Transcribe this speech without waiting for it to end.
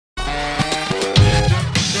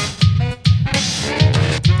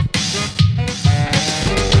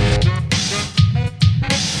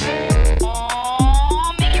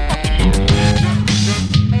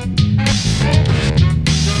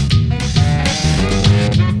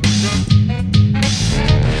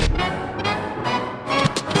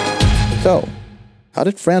So, how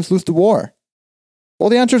did France lose the war? Well,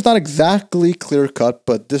 the answer is not exactly clear-cut,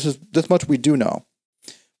 but this much we do know.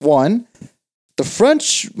 One, the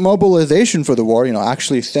French mobilization for the war,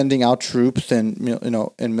 actually sending out troops and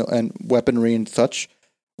weaponry and such,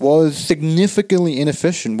 was significantly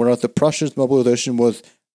inefficient, whereas the Prussians' mobilization was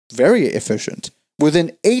very efficient.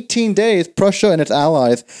 Within 18 days, Prussia and its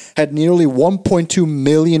allies had nearly 1.2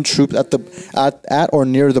 million troops at or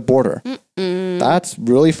near the border. That's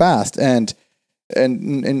really fast, and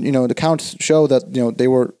the accounts show that they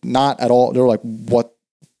were not at all. They were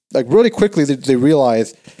really quickly they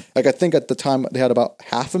realized. I think at the time they had about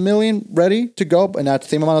 500,000 ready to go in that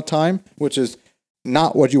same amount of time, which is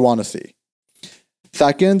not what you want to see.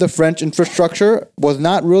 Second, the French infrastructure was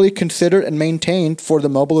not really considered and maintained for the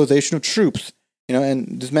mobilization of troops.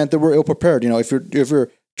 And this meant they were ill prepared. If your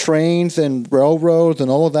trains and railroads and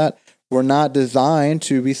all of that were not designed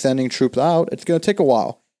to be sending troops out, it's going to take a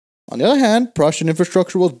while. On the other hand, Prussian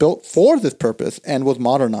infrastructure was built for this purpose and was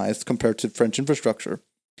modernized compared to French infrastructure.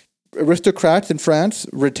 Aristocrats in France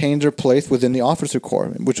retained their place within the officer corps,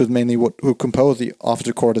 which was mainly who composed the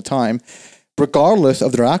officer corps at the time, regardless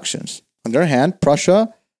of their actions. On the other hand,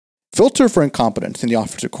 Prussia filtered for incompetence in the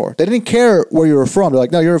officer corps. They didn't care where you were from. They're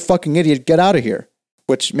like, no, you're a fucking idiot. Get out of here,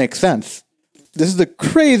 which makes sense. This is the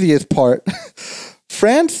craziest part.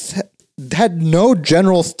 France had no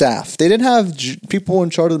general staff. They didn't have people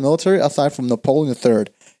in charge of the military aside from Napoleon III.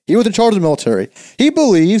 He was in charge of the military. He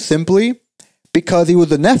believed simply because he was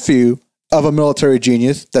the nephew of a military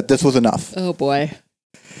genius that this was enough. Oh boy.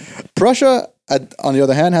 Prussia, on the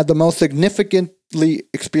other hand, had the most significantly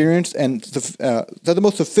experienced and the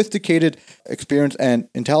most sophisticated, experienced and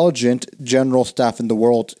intelligent general staff in the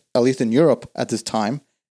world, at least in Europe at this time,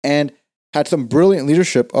 and had some brilliant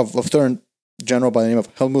leadership of a certain general by the name of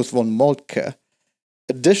Helmut von Moltke.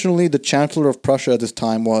 Additionally, the Chancellor of Prussia at this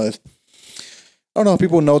time was, I don't know if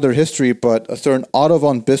people know their history, but a certain Otto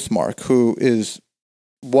von Bismarck, who is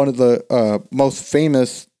one of the most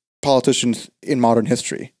famous politicians in modern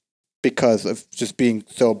history because of just being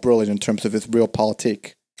so brilliant in terms of his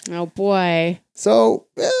realpolitik. Oh, boy. So,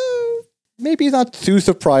 maybe it's not too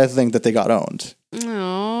surprising that they got owned.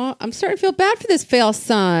 Oh, I'm starting to feel bad for this fail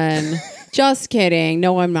son. Just kidding.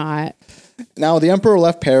 No, I'm not. Now, the emperor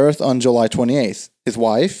left Paris on July 28th. His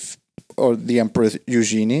wife, or the Empress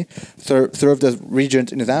Eugenie, served as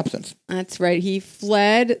regent in his absence. That's right. He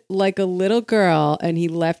fled like a little girl, and he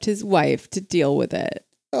left his wife to deal with it.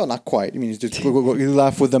 Oh, not quite. I mean, he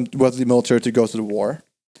left with the military to go to the war.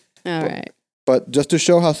 All right. But just to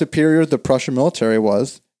show how superior the Prussian military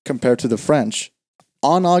was compared to the French,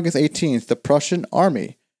 on August 18th, the Prussian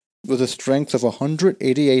army, with a strength of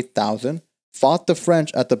 188,000, fought the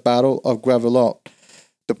French at the Battle of Gravelotte.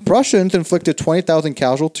 The Prussians inflicted 20,000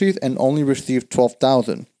 casualties and only received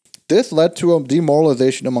 12,000. This led to a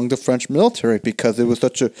demoralization among the French military because it was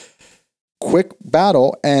such a quick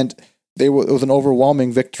battle, and it was an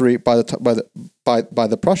overwhelming victory by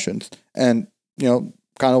the Prussians. And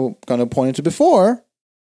kind of pointed to before,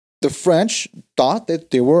 the French thought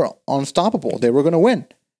that they were unstoppable. They were going to win.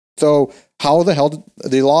 So how the hell did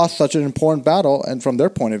they lost such an important battle? And from their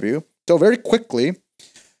point of view, so very quickly,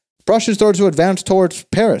 Prussians started to advance towards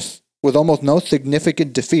Paris with almost no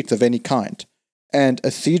significant defeats of any kind. And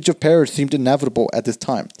a siege of Paris seemed inevitable at this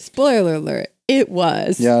time. Spoiler alert, it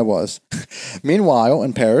was. Yeah, it was. Meanwhile,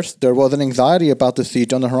 in Paris, there was an anxiety about the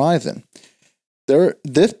siege on the horizon.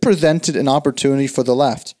 This presented an opportunity for the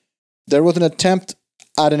left. There was an attempt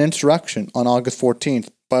at an insurrection on August 14th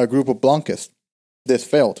by a group of Blanquists. This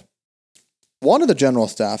failed. One of the general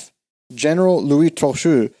staff, General Louis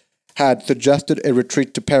Trochu, had suggested a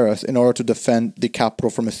retreat to Paris in order to defend the capital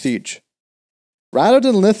from a siege. Rather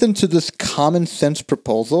than listen to this common sense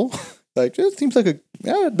proposal, it seems like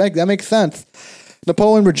that makes sense.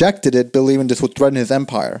 Napoleon rejected it, believing this would threaten his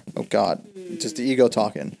empire. Oh God, just the ego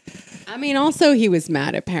talking. I mean, also he was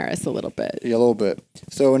mad at Paris a little bit. Yeah, a little bit.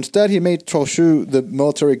 So instead, he made Trochu the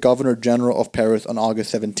military governor general of Paris on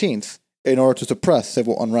August 17th in order to suppress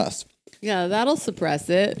civil unrest. Yeah, that'll suppress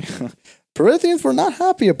it. Parisians were not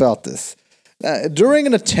happy about this. During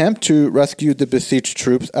an attempt to rescue the besieged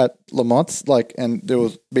troops at Le Mans, there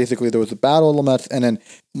was a battle at Le Mans, and then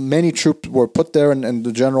many troops were put there, and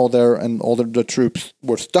the general there and all the troops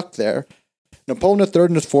were stuck there. Napoleon III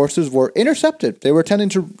and his forces were intercepted. They were attempting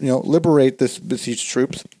to liberate this besieged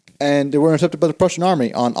troops, and they were intercepted by the Prussian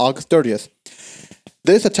army on August 30th.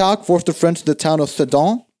 This attack forced the French to the town of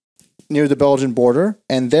Sedan, near the Belgian border,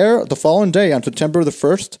 and there, the following day, on September the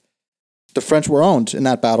 1st, the French were owned in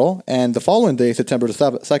that battle, and the following day, September the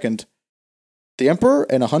 2nd, the emperor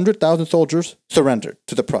and 100,000 soldiers surrendered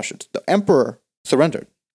to the Prussians. The emperor surrendered.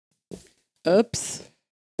 Oops.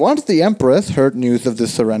 Once the Empress heard news of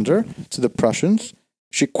this surrender to the Prussians,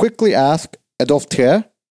 she quickly asked Adolphe Thiers,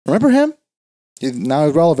 remember him? He's now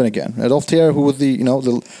relevant again. Adolphe Thiers, who was the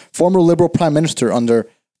former liberal prime minister under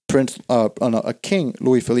King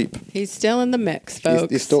Louis Philippe. He's still in the mix,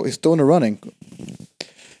 folks. He's still in the running,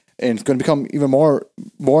 and it's going to become even more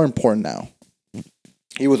important now.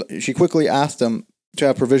 She quickly asked him to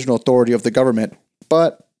have provisional authority of the government,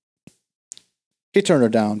 but he turned her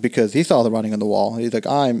down because he saw the writing on the wall. He's like,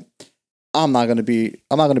 I'm not going to be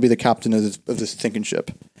the captain of this sinking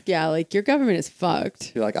ship. Yeah, like your government is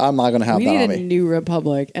fucked. You're like, I'm not going to have we that need on a me. new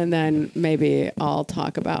republic, and then maybe I'll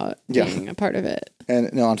talk about being a part of it.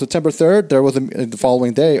 And on September 3rd, there was the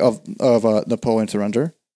following day of Napoleon's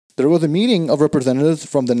surrender. There was a meeting of representatives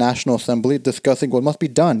from the National Assembly discussing what must be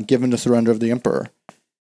done given the surrender of the emperor.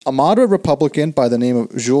 A moderate Republican by the name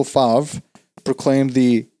of Jules Favre proclaimed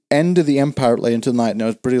the end of the empire late into the night, and it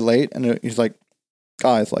was pretty late. And he's like,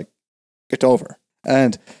 guys, like, it's over.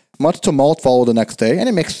 And much tumult followed the next day, and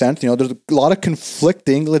it makes sense. There's a lot of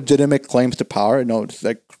conflicting legitimate claims to power. It's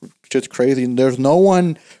like just crazy. And there's no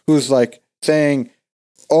one who's like saying,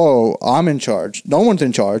 "Oh, I'm in charge." No one's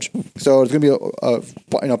in charge, so it's gonna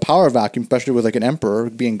be a power vacuum, especially with like an emperor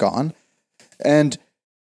being gone. And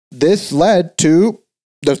this led to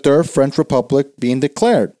the Third French Republic being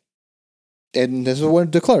declared. And this is when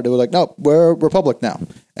it declared. They were like, no, we're a republic now.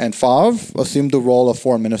 And Favre assumed the role of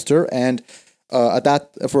foreign minister. And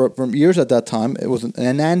for years at that time, it was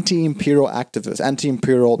an anti-imperial activist.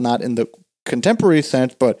 Anti-imperial, not in the contemporary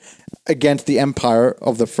sense, but against the empire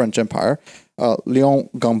of the French Empire. Leon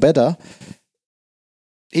Gambetta,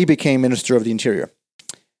 he became Minister of the Interior.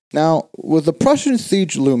 Now, with the Prussian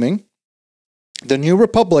siege looming, the new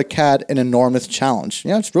republic had an enormous challenge.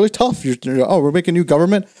 Yeah, it's really tough. We're making a new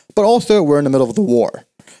government, but also we're in the middle of the war.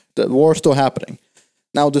 The war is still happening.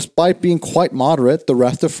 Now, despite being quite moderate, the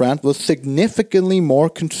rest of France was significantly more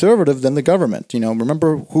conservative than the government.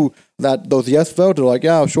 Remember those yes votes are like,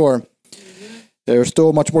 yeah, sure. They're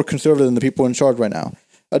still much more conservative than the people in charge right now.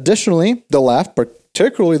 Additionally, the left,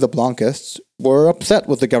 particularly the Blanquists, were upset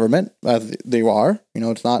with the government as they are.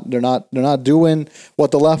 They're not doing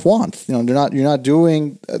what the left wants. You're not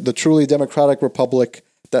doing the truly democratic republic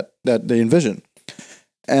that they envision.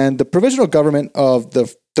 And the provisional government of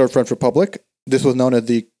the Third French Republic, this was known as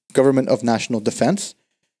the Government of National Defense.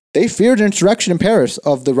 They feared an insurrection in Paris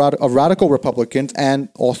of radical Republicans and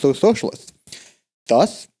also socialists.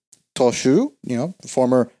 Thus, Trochu, the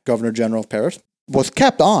former Governor General of Paris, was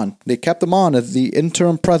kept on. They kept him on as the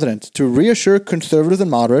interim president to reassure conservatives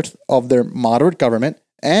and moderates of their moderate government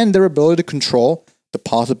and their ability to control the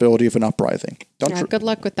possibility of an uprising. Good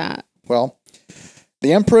luck with that. Well,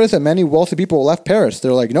 the empress and many wealthy people left Paris.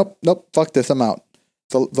 They're like, nope, fuck this, I'm out.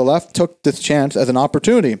 The left took this chance as an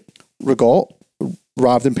opportunity. Rigaud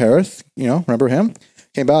arrived in Paris, remember him?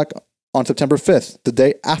 Came back on September 5th, the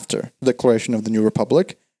day after the declaration of the new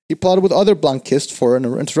republic. He plotted with other Blanquists for an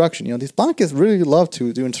insurrection. These Blanquists really love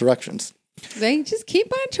to do insurrections. They just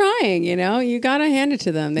keep on trying. You gotta hand it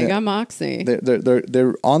to them. They got moxie.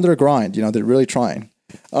 They're on their grind. They're really trying.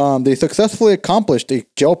 They successfully accomplished a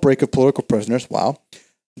jailbreak of political prisoners. Wow!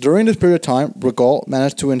 During this period of time, Rigaud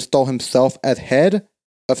managed to install himself as head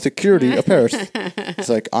of security of Paris. It's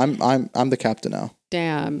like I'm the captain now.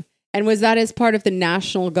 Damn. And was that as part of the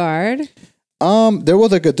National Guard? There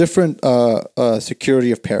was like a different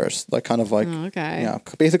security of Paris, like kind of like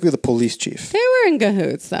basically the police chief. They were in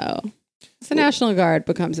cahoots though. So the National Guard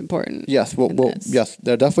becomes important. Yes, yes,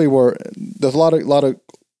 there definitely were. There's a lot of.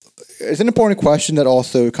 It's an important question that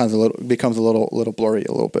also becomes a little blurry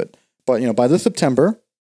a little bit. But by this September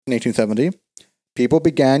in 1870, people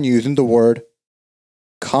began using the word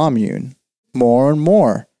commune more and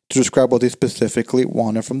more to describe what they specifically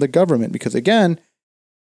wanted from the government, because again,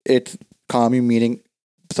 it's commune meaning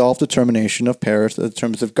self-determination of Paris in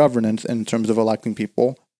terms of governance and in terms of electing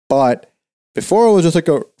people. But before it was just like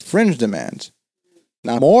a fringe demand.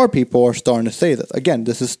 Now more people are starting to say this. Again,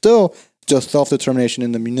 this is still just self-determination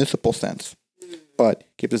in the municipal sense. But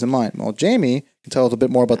keep this in mind. Well, Jamie can tell us a bit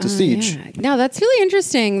more about the siege. Yeah. No, that's really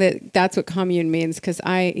interesting that's what commune means, because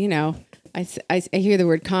I hear the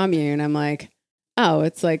word commune. I'm like, oh,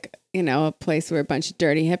 it's like, a place where a bunch of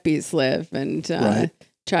dirty hippies live and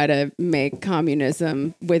try to make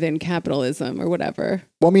communism within capitalism or whatever.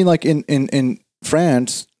 Well, I mean, like in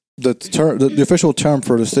France, the official term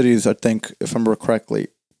for the cities, I think, if I remember correctly,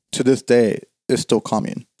 to this day is still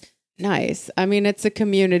commune. Nice. I mean, it's a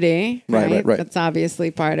community, right? That's obviously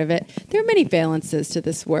part of it. There are many valences to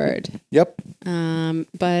this word. Yep.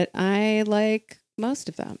 But I like most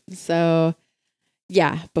of them. So,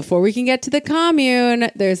 yeah, before we can get to the commune,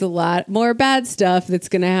 there's a lot more bad stuff that's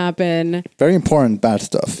going to happen. Very important bad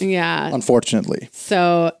stuff. Yeah. Unfortunately.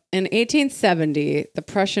 So in 1870, the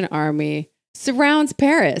Prussian army surrounds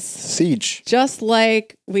Paris. Siege. Just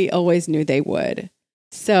like we always knew they would.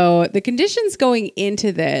 So the conditions going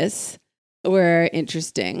into this were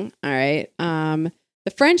interesting. All right.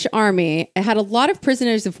 The French army had a lot of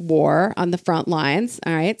prisoners of war on the front lines.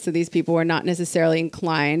 All right. So these people were not necessarily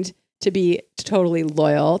inclined to be totally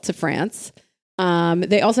loyal to France.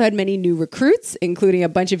 They also had many new recruits, including a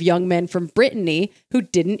bunch of young men from Brittany who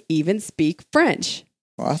didn't even speak French.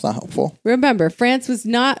 Well, that's not helpful. Remember, France was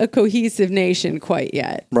not a cohesive nation quite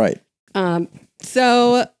yet. Right.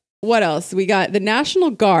 So what else? We got the National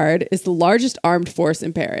Guard is the largest armed force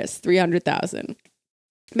in Paris, 300,000.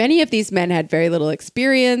 Many of these men had very little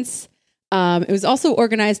experience. It was also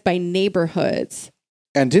organized by neighborhoods.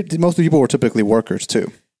 And most of the people were typically workers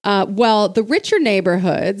too. Well, the richer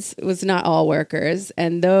neighborhoods was not all workers,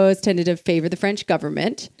 and those tended to favor the French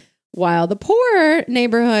government, while the poorer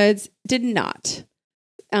neighborhoods did not.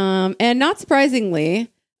 And not surprisingly,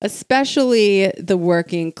 especially the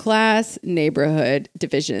working class neighborhood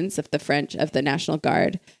divisions of the National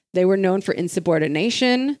Guard, they were known for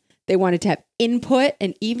insubordination. They wanted to have input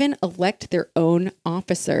and even elect their own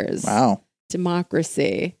officers. Wow.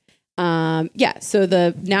 Democracy. So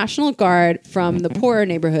the National Guard from the poorer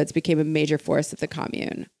neighborhoods became a major force of the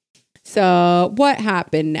commune. So what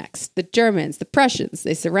happened next? The Germans, the Prussians,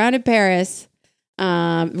 they surrounded Paris.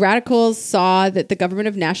 Radicals saw that the government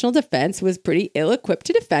of national defense was pretty ill-equipped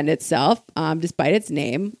to defend itself, despite its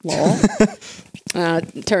name. Lol.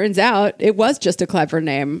 Turns out it was just a clever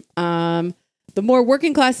name. The more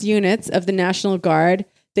working class units of the National Guard,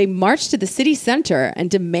 they marched to the city center and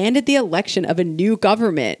demanded the election of a new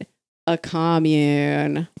government. A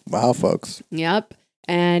commune. Wow, folks. Yep.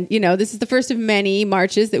 And, this is the first of many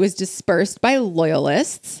marches that was dispersed by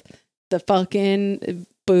loyalists, the fucking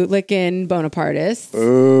bootlicking Bonapartists.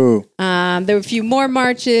 Ooh. There were a few more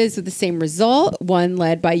marches with the same result, one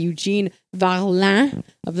led by Eugene Varlin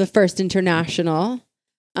of the First International.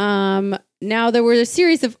 Now, there were a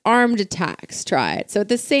series of armed attacks tried. So at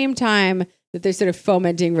the same time that they're sort of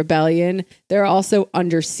fomenting rebellion, they're also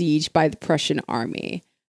under siege by the Prussian army.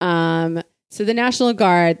 So the National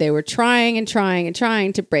Guard, they were trying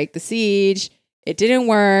to break the siege. It didn't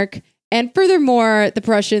work. And furthermore, the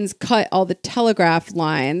Prussians cut all the telegraph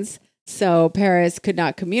lines, so Paris could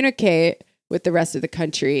not communicate with the rest of the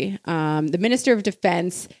country. The Minister of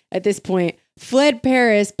Defense at this point fled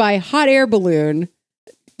Paris by hot air balloon.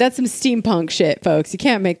 That's some steampunk shit, folks. You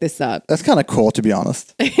can't make this up. That's kind of cool, to be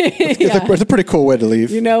honest. It's a pretty cool way to leave.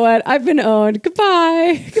 You know what? I've been owned.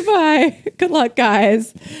 Goodbye. Good luck,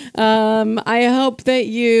 guys. I hope that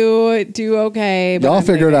you do okay. Y'all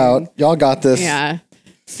figure it out. Y'all got this. Yeah.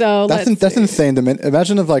 So that's insane.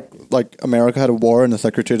 Imagine if like America had a war and the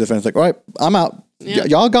Secretary of Defense like, all right, I'm out. Yeah.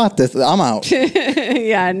 Y'all got this. I'm out.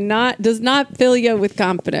 Yeah. Does not fill you with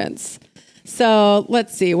confidence. So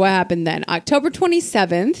let's see what happened then. October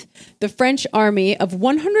 27th, the French army of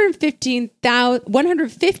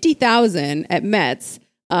 150,000 at Metz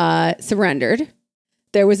surrendered.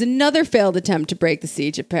 There was another failed attempt to break the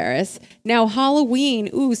siege of Paris. Now Halloween,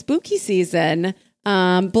 spooky season.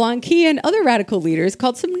 Blanqui and other radical leaders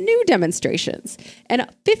called some new demonstrations. And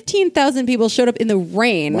 15,000 people showed up in the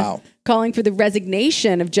rain, calling for the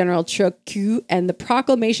resignation of General Trochu and the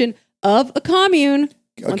proclamation of a commune.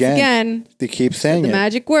 Once again, they keep saying the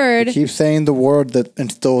magic word. They keep saying the word that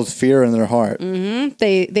instills fear in their heart. Mm-hmm.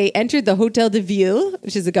 They entered the Hôtel de Ville,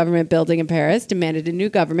 which is a government building in Paris, demanded a new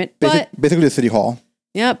government. Basically, the city hall.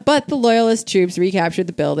 Yeah, but the loyalist troops recaptured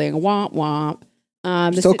the building. Womp womp.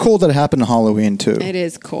 So cool that it happened on Halloween too. It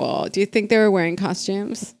is cool. Do you think they were wearing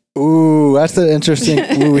costumes? Ooh, that's the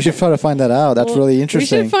interesting. We should try to find that out. That's really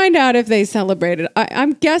interesting. We should find out if they celebrated.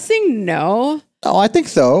 I'm guessing no. Oh, I think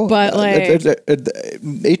so. But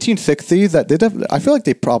 1860s, I feel like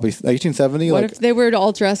they probably 1870. What if they were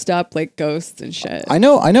all dressed up like ghosts and shit? I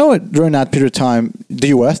know. During that period of time, the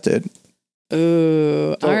U.S. did.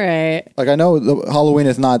 Ooh, all right. Like I know Halloween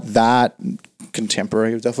is not that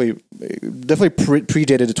contemporary. It was definitely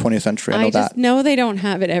predated the 20th century. I just know they don't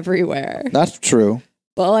have it everywhere. That's true.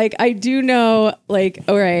 But I do know,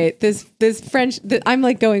 all right, this French, I'm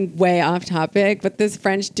going way off topic, but this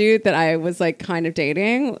French dude that I was kind of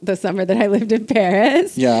dating the summer that I lived in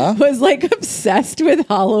Paris, was obsessed with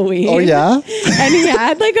Halloween. Oh yeah, and he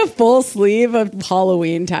had a full sleeve of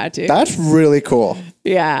Halloween tattoos. That's really cool.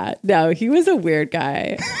 Yeah, no, he was a weird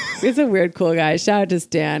guy. He was a weird, cool guy. Shout out to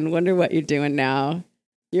Stan. Wonder what you're doing now.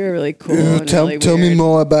 You're really cool. And tell really me weird.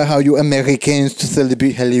 more about how you Americans to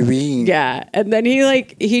celebrate Halloween. Yeah, and then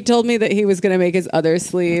he told me that he was gonna make his other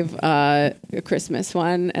sleeve a Christmas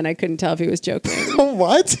one, and I couldn't tell if he was joking.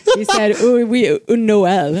 What? He said, "Oh, oui, un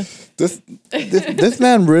Noël." This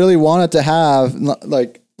man really wanted to have not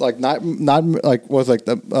was like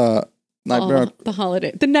the Nightmare. The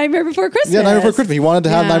holiday, the Nightmare Before Christmas. Yeah, Nightmare Before Christmas. He wanted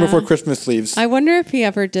to have Yeah. Nightmare Before Christmas sleeves. I wonder if he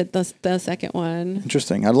ever did the second one.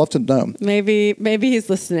 Interesting. I'd love to know. Maybe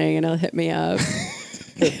he's listening and he'll hit me up.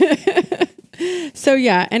 So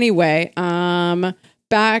yeah, anyway,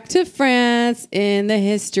 back to France in the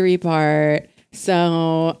history part.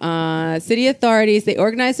 So city authorities, they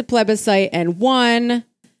organized a plebiscite and won.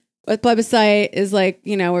 A plebiscite is like,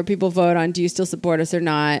 where people vote on, do you still support us or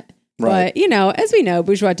not? Right. But, as we know,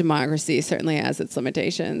 bourgeois democracy certainly has its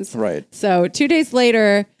limitations. Right. So 2 days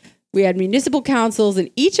later, we had municipal councils in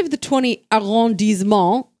each of the 20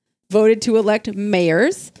 arrondissements voted to elect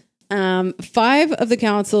mayors. 5 of the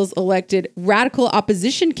councils elected radical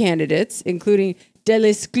opposition candidates, including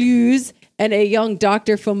Delescluze and a young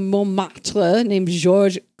doctor from Montmartre named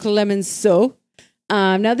Georges Clemenceau.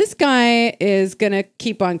 Now, this guy is going to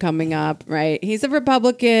keep on coming up, right? He's a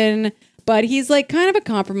Republican, but he's like kind of a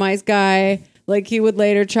compromise guy. Like he would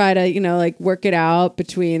later try to, work it out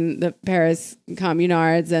between the Paris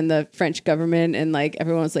communards and the French government. And like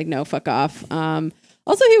everyone was like, no, fuck off.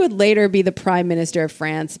 Also, he would later be the prime minister of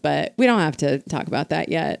France, but we don't have to talk about that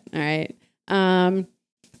yet. All right.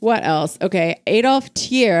 What else? Okay. Adolphe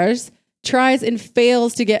Thiers tries and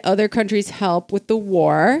fails to get other countries' help with the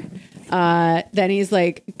war. Then he's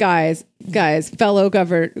like, guys, fellow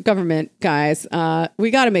government guys,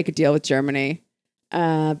 we got to make a deal with Germany.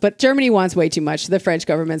 But Germany wants way too much. The French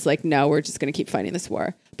government's like, no, we're just going to keep fighting this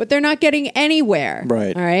war. But they're not getting anywhere.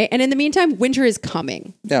 Right. All right. And in the meantime, winter is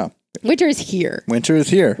coming. Yeah. Winter is here. Winter is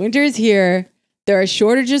here. Winter is here. There are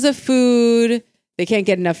shortages of food. They can't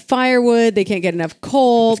get enough firewood. They can't get enough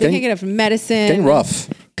coal. They can't get enough medicine. It's getting rough.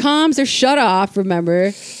 Comms are shut off,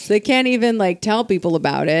 remember? So they can't even tell people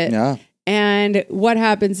about it. Yeah. And what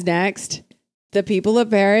happens next? The people of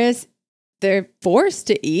Paris, they're forced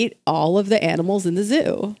to eat all of the animals in the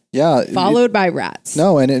zoo. Yeah. Followed by rats.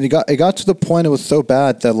 No, and it got to the point it was so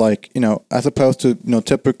bad that as opposed to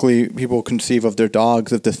typically people conceive of their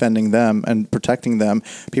dogs as defending them and protecting them,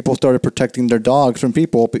 people started protecting their dogs from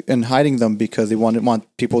people and hiding them because they want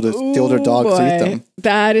people to steal their dogs to eat them.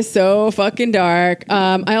 That is so fucking dark.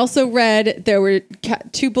 I also read there were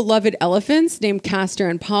 2 beloved elephants named Castor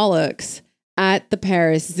and Pollux at the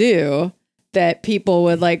Paris Zoo that people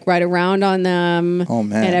would ride around on them. Oh,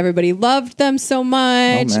 man. And everybody loved them so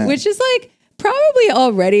much, Oh, man. which is probably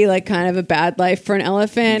already kind of a bad life for an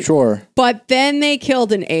elephant. Sure. But then they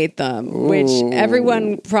killed and ate them, which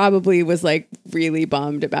everyone probably was really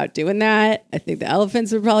bummed about doing that. I think the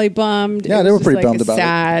elephants were probably bummed. Yeah, they were pretty bummed about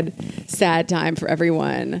it. Sad time for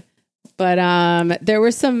everyone. But there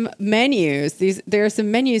were some menus. There are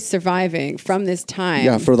some menus surviving from this time.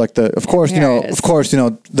 Yeah, for the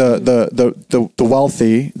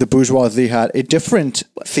wealthy, the bourgeoisie had a different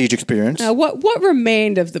siege experience. What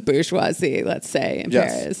remained of the bourgeoisie, let's say, in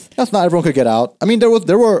Paris? Yes, not everyone could get out. I mean, there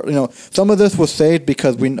were some of this was saved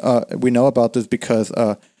because we know about this because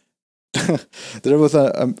there was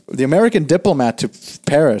the American diplomat to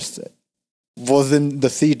Paris was in the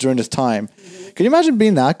siege during this time. Can you imagine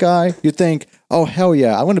being that guy? You think, oh, hell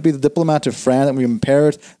yeah, I want to be the diplomat to France and we're in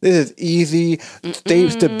Paris. This is easy,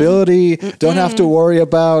 state stability. Don't have to worry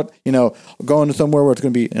about, going to somewhere where it's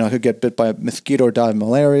going to be, I could get bit by a mosquito or die of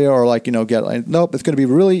malaria or nope, it's going to be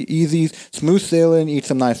really easy, smooth sailing, eat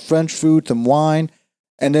some nice French food, some wine.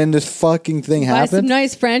 And then this fucking thing happened. By some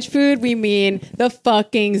nice French food, we mean the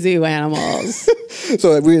fucking zoo animals.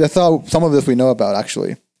 So that's how some of this we know about,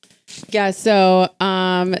 actually. Yeah, so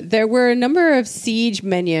there were a number of siege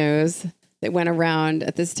menus that went around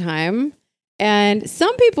at this time. And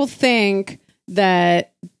some people think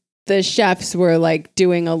that the chefs were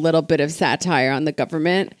doing a little bit of satire on the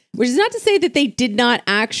government, which is not to say that they did not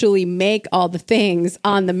actually make all the things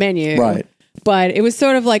on the menu. Right. But it was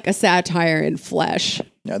sort of like a satire in flesh.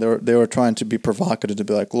 Yeah, they were trying to be provocative to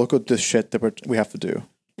be like, look at this shit that we have to do.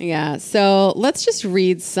 Yeah, so let's just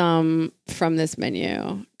read some from this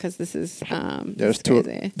menu because this is there's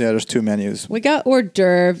two menus. We got hors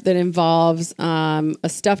d'oeuvre that involves a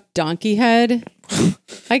stuffed donkey head.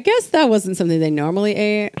 I guess that wasn't something they normally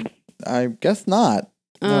ate. I guess not.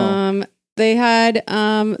 No. They had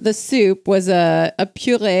the soup was a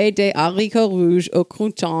purée de haricots rouges au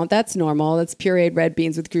crouton. That's normal. That's pureed red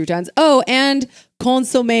beans with croutons. Oh, and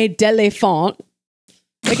consommé d'éléphant.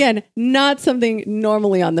 Again, not something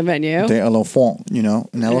normally on the menu. The elephant,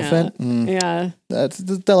 an elephant. Yeah. That's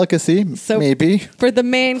the delicacy, So maybe. For the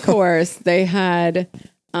main course, they had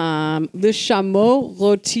le chameau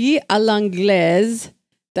rôti à l'anglaise.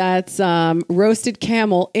 That's roasted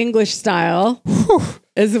camel, English style.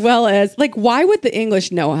 As well as, why would the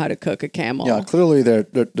English know how to cook a camel? Yeah, clearly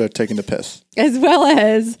they're taking the piss. As well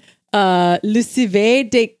as le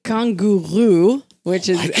civet de kangourou, which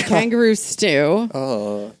is kangaroo stew.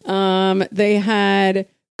 They had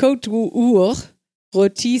côte d'ours,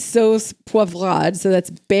 rôti sauce poivrade. So that's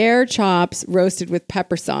bear chops roasted with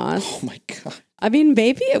pepper sauce. Oh my God. I mean,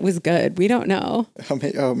 maybe it was good. We don't know.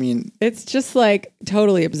 I mean, it's just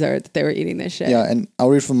totally absurd that they were eating this shit. Yeah, and I'll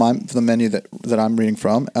read from the menu that I'm reading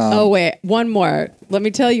from. Oh wait, one more. Let me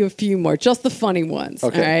tell you a few more, just the funny ones.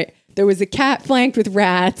 Okay. All right. There was a cat flanked with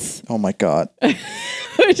rats. Oh my God.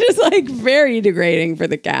 Which is very degrading for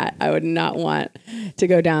the cat. I would not want to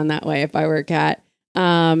go down that way if I were a cat.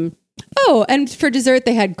 And for dessert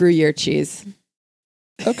they had Gruyere cheese.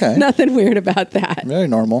 Okay. Nothing weird about that. Very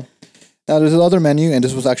normal. Now, there's another menu, and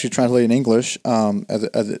this was actually translated in English as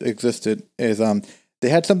it existed, is they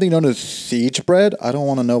had something known as siege bread. I don't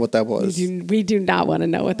want to know what that was. We do not want to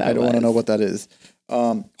know what that was. I don't want to know what that is.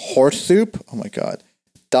 Horse soup. Oh, my God.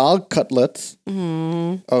 Dog cutlets. A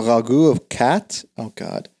ragu of cat. Oh,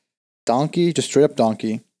 God. Donkey, just straight up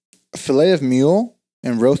donkey. A filet of mule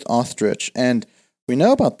and roast ostrich. And we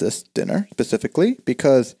know about this dinner specifically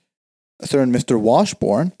because a certain Mr.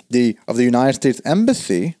 Washburn, of the United States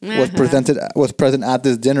Embassy, was present at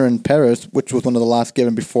this dinner in Paris, which was one of the last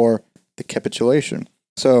given before the capitulation.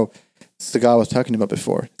 So it's the guy I was talking about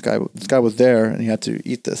before. This guy was there, and he had to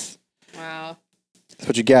eat this. Wow. That's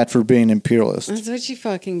what you get for being imperialist. That's what you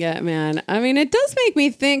fucking get, man. I mean, it does make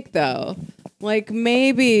me think, though.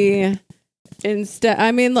 Maybe instead,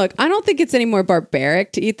 I mean, look, I don't think it's any more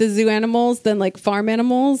barbaric to eat the zoo animals than farm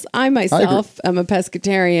animals. I myself am a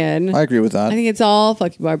pescatarian. I agree with that. I think it's all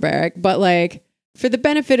fucking barbaric. But for the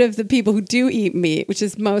benefit of the people who do eat meat, which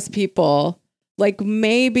is most people,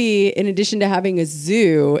 maybe in addition to having a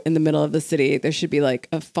zoo in the middle of the city, there should be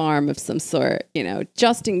a farm of some sort,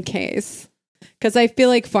 just in case. Because I feel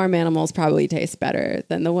like farm animals probably taste better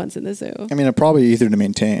than the ones in the zoo. I mean, they're probably easier to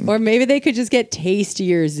maintain. Or maybe they could just get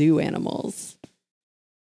tastier zoo animals.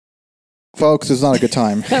 Folks, it's not a good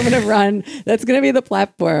time. I'm going to run. That's going to be the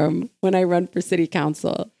platform when I run for city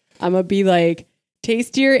council. I'm going to be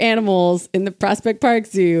tastier animals in the Prospect Park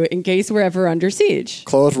Zoo in case we're ever under siege.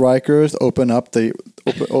 Close Rikers, open up the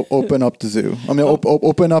zoo. I mean,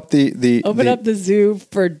 open up the zoo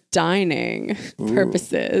for dining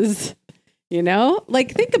purposes.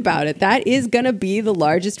 Think about it. That is going to be the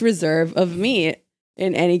largest reserve of meat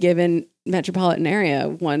in any given metropolitan area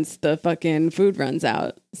once the fucking food runs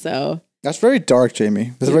out. So that's very dark,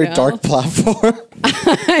 Jamie. It's a very dark platform.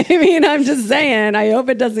 I mean, I'm just saying, I hope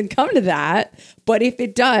it doesn't come to that. But if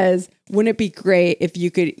it does, wouldn't it be great if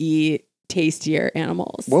you could eat tastier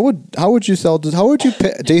animals? How would you sell this?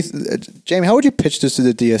 Jamie, how would you pitch this to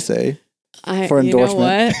the DSA? For endorsement. You know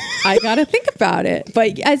what? I got to think about it.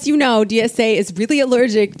 But as you know, DSA is really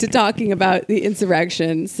allergic to talking about the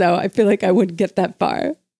insurrection. So I feel like I wouldn't get that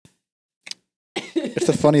far. It's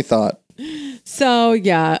a funny thought. So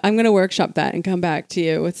yeah, I'm going to workshop that and come back to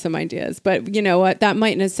you with some ideas. But you know what? That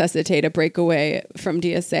might necessitate a breakaway from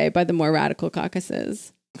DSA by the more radical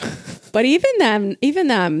caucuses. But even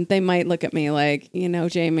them, they might look at me like,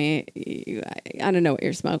 Jamie, I don't know what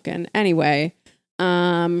you're smoking. Anyway,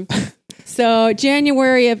 so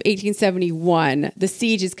January of 1871, the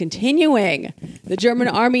siege is continuing. The German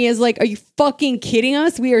army is like, are you fucking kidding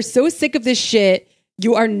us? We are so sick of this shit.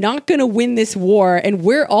 You are not going to win this war. And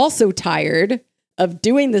we're also tired of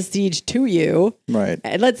doing the siege to you. Right.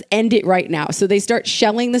 And let's end it right now. So they start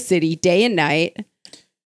shelling the city day and night.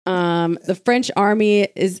 The French army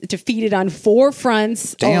is defeated on 4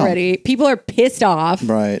 fronts already. People are pissed off.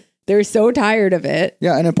 Right. They're so tired of it.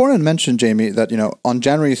 Yeah, and important to mention, Jamie, that on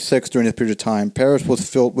January 6th, during this period of time, Paris was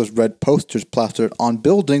filled with red posters plastered on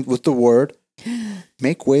buildings with the word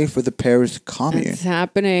 "Make way for the Paris Commune." It's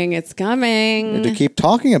happening. It's coming. And to keep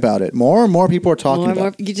talking about it, more and more people are talking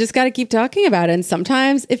about it. You just got to keep talking about it, and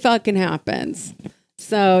sometimes it fucking happens.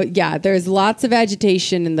 So yeah, there's lots of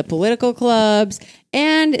agitation in the political clubs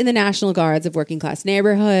and in the National Guards of working class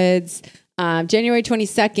neighborhoods. January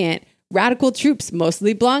 22nd. Radical troops,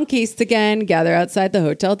 mostly Blanquists again, gather outside the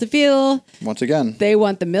Hôtel de Ville. Once again. They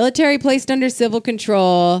want the military placed under civil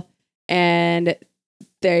control, and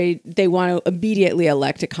they want to immediately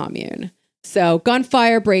elect a commune. So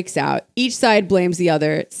gunfire breaks out. Each side blames the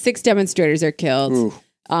other. 6 demonstrators are killed.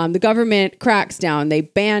 The government cracks down. They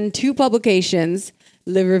ban 2 publications.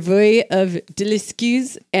 Le Reveil of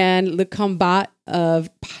Delescluze and Le Combat of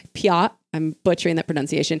Piat, I'm butchering that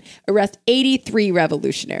pronunciation, arrest 83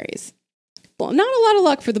 revolutionaries. Well, not a lot of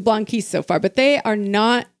luck for the Blanquistes so far, but they are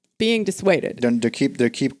not being dissuaded.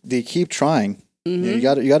 They keep trying. You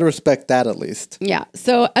got to respect that at least. Yeah.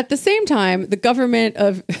 So at the same time, the government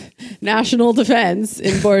of national defense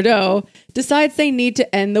in Bordeaux decides they need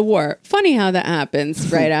to end the war. Funny how that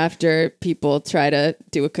happens right after people try to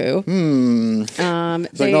do a coup. It's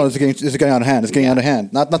like, no, it's getting out of hand. It's getting out of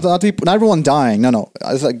hand. Not everyone dying. No.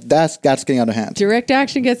 It's like that's getting out of hand. Direct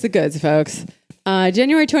action gets the goods, folks.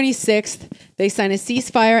 January 26th, they sign a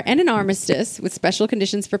ceasefire and an armistice with special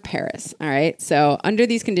conditions for Paris. All right. So under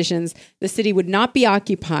these conditions, the city would not be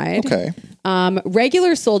occupied. Okay.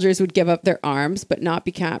 Regular soldiers would give up their arms, but not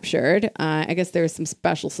be captured. I guess there were some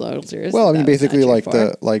special soldiers. Well, I mean, basically not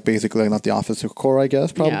the officer corps, I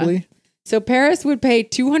guess, probably. Yeah. So Paris would pay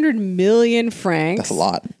 200 million francs. That's a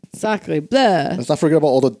lot. Sacre bleu. Let's not forget about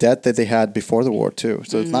all the debt that they had before the war, too.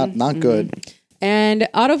 So it's not good. And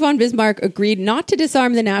Otto von Bismarck agreed not to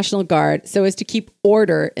disarm the National Guard so as to keep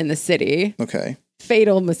order in the city. Okay.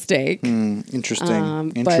 Fatal mistake.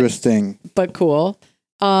 Interesting. But cool.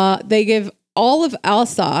 They give all of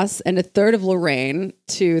Alsace and a third of Lorraine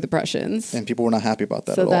to the Prussians. And people were not happy about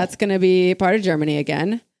that So at all. that's going to be part of Germany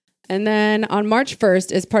again. And then on March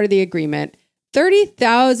 1st, as part of the agreement,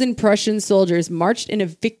 30,000 Prussian soldiers marched in a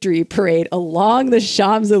victory parade along the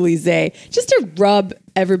Champs-Élysées just to rub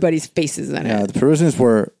everybody's faces in it. Yeah, the Parisians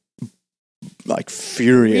were like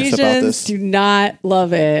furious about this. Do not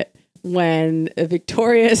love it when a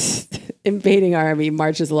victorious invading army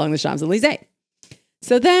marches along the Champs-Élysées.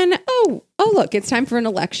 So then, look, it's time for an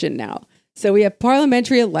election now. So we have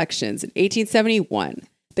parliamentary elections in 1871.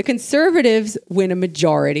 The Conservatives win a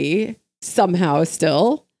majority somehow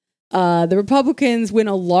still. The Republicans win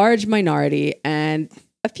a large minority, and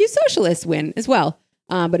a few socialists win as well.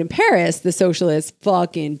 But in Paris, the socialists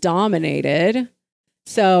fucking dominated.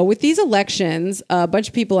 So with these elections, a bunch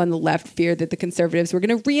of people on the left feared that the conservatives were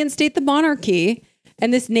going to reinstate the monarchy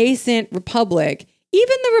and this nascent republic.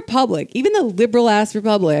 Even the liberal-ass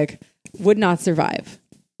republic would not survive.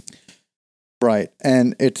 Right.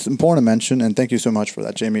 And it's important to mention, and thank you so much for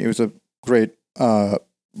that, Jamie. It was a great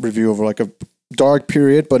review over like a dark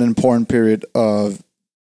period, but an important period of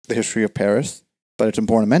the history of Paris. But it's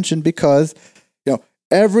important to mention because,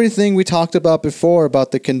 everything we talked about before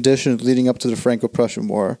about the conditions leading up to the Franco-Prussian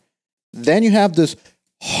War, then you have this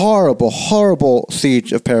horrible, horrible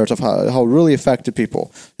siege of Paris of how it really affected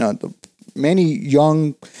people. Many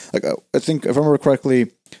young, I think if I remember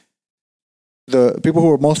correctly, the people who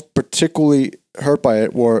were most particularly hurt by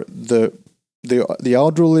it were the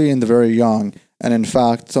elderly and the very young. And in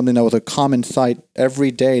fact, something that was a common sight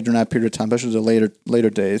every day during that period of time, especially the later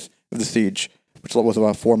days of the siege, which was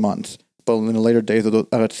about 4 months. But in the later days of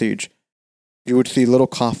that siege, you would see little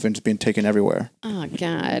coffins being taken everywhere. Oh,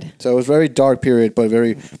 God. So it was a very dark period, but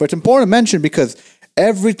it's important to mention because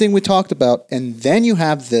everything we talked about, and then you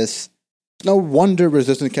have this, no wonder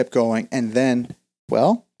resistance kept going, and then,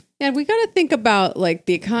 well... Yeah, we got to think about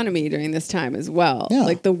the economy during this time as well.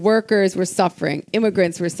 Yeah. The workers were suffering,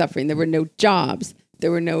 immigrants were suffering. There were no jobs,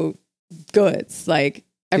 there were no goods.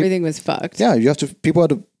 Everything was fucked. Yeah, people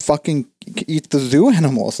had to fucking eat the zoo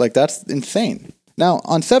animals. That's insane. Now,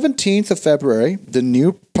 on 17th of February, the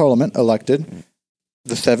new parliament elected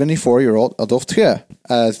the 74-year-old Adolphe Thiers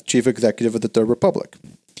as chief executive of the Third Republic.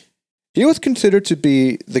 He was considered to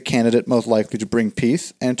be the candidate most likely to bring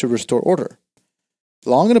peace and to restore order.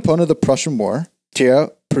 Long an opponent of the Prussian War, Thiers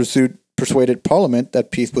persuaded Parliament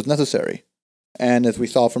that peace was necessary. And as we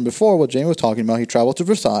saw from before, what Jamie was talking about, he traveled to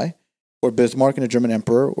Versailles, where Bismarck and the German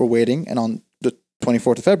emperor were waiting, and on the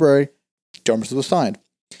 24th of February, the armistice was signed.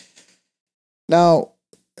 Now,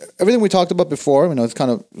 everything we talked about before, it's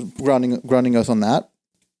kind of grounding us on that.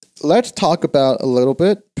 Let's talk about a little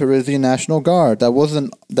bit Parisian National Guard. That was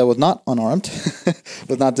not unarmed,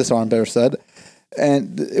 was not disarmed, better said.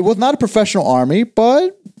 And it was not a professional army,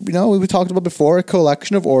 but, we talked about before, a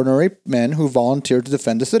collection of ordinary men who volunteered to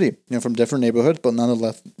defend the city, from different neighborhoods, but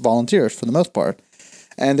nonetheless volunteers for the most part.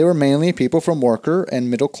 And they were mainly people from worker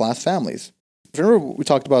and middle-class families. If you remember, we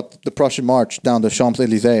talked about the Prussian march down the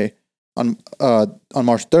Champs-Élysées on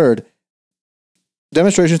March 3rd.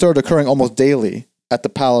 Demonstrations started occurring almost daily at the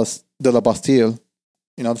Palace de la Bastille,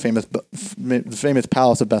 the famous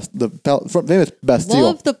palace of famous Bastille.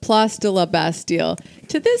 Love the Place de la Bastille.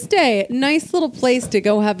 To this day, nice little place to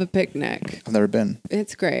go have a picnic. I've never been.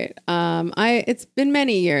 It's great. It's been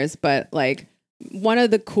many years, but one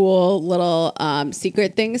of the cool little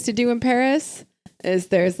secret things to do in Paris is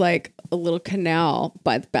there's a little canal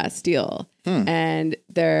by the Bastille. And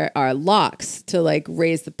there are locks to like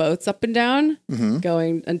raise the boats up and down,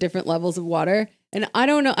 going on different levels of water. And I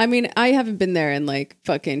don't know. I mean, I haven't been there in like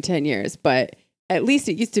fucking 10 years, but at least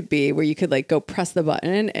it used to be where you could like go press the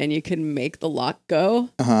button and you could make the lock go.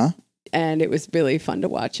 And it was really fun to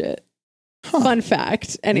watch it. Fun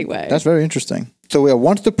fact. Anyway. That's very interesting. So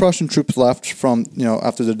once the Prussian troops left from,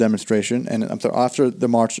 after the demonstration and after the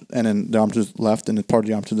march and then the armistice left and the part of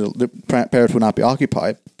the armistice, Paris would not be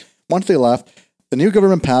occupied. Once they left, the new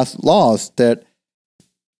government passed laws that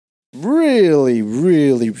really,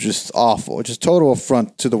 really just awful. Just total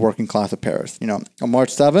affront to the working class of Paris. On March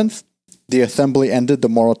 7th, the assembly ended the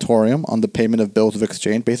moratorium on the payment of bills of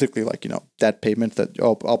exchange, basically like, debt payments that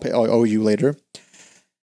I'll owe you later.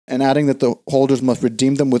 And adding that the holders must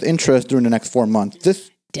redeem them with interest during the next 4 months.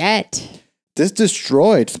 This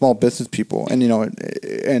destroyed small business people and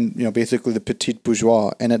basically the petit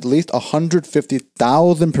bourgeois, and at least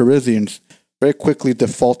 150,000 Parisians very quickly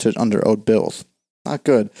defaulted under owed bills. Not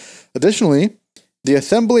good. Additionally, the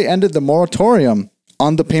assembly ended the moratorium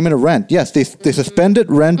on the payment of rent. Yes, they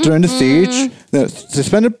suspended rent during the siege. They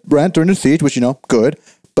suspended rent during the siege, which good.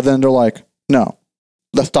 But then they're like, no,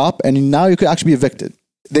 let's stop, and now you could actually be evicted.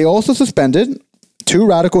 They also suspended 2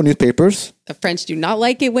 radical newspapers. The French do not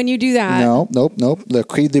like it when you do that. Nope. Le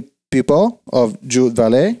Cri des People of Jules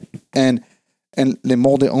Vallée and Le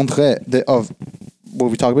Mot d'André of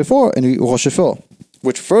what we talked before, and Rochefort,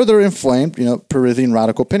 which further inflamed, Parisian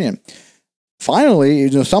radical opinion.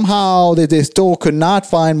 Finally, somehow they still could not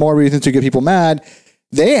find more reasons to get people mad.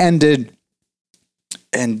 They ended,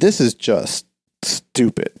 and this is just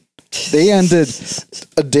stupid. They ended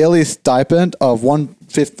a daily stipend of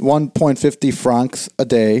 1.50 francs a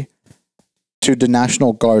day to the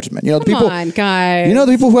National Guardsmen. The people, Come on, guys. the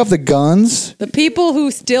people who have the guns. The people who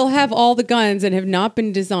still have all the guns and have not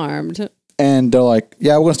been disarmed. And they're like,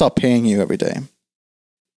 yeah, we're going to stop paying you every day.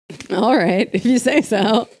 All right, if you say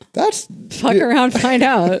so. That's fuck around, find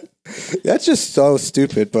out. That's just so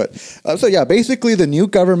stupid. But basically the new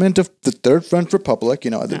government of the Third French Republic,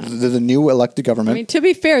 the new elected government. I mean, to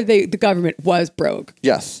be fair, the government was broke.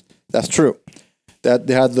 Yes, that's true. That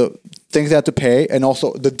they had the things they had to pay, and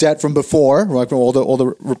also the debt from before, right, from all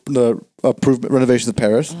the approved renovations of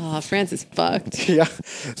Paris. Oh, France is fucked. Yeah,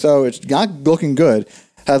 so it's not looking good.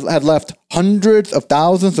 Had left hundreds of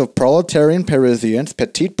thousands of proletarian Parisians,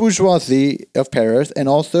 petite bourgeoisie of Paris, and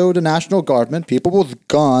also the National Guardmen, people with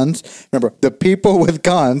guns. Remember, the people with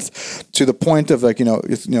guns, to the point of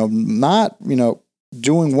not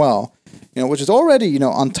doing well, which is already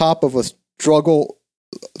on top of a struggle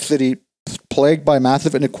city plagued by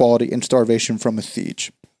massive inequality and starvation from a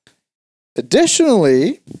siege.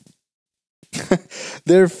 Additionally,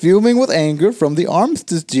 they're fuming with anger from the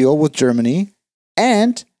armistice deal with Germany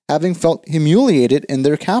and having felt humiliated in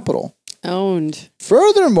their capital. Owned.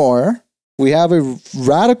 Furthermore, we have a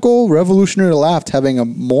radical revolutionary left having a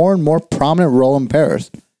more and more prominent role in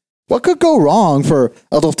Paris. What could go wrong for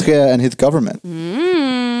Adolphe Thiers and his government?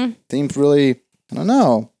 Seems really, I don't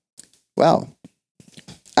know. Well,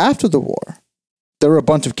 after the war, there were a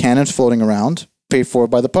bunch of cannons floating around, paid for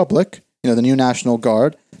by the public. The new National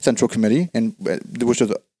Guard Central Committee, which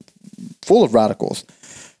was full of radicals,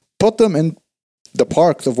 put them in the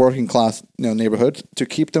parks of working class neighborhoods to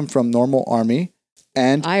keep them from normal army.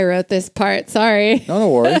 And I wrote this part. Sorry. No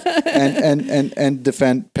worries. and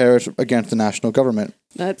defend Paris against the national government.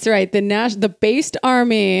 That's right. The based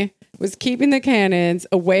army was keeping the cannons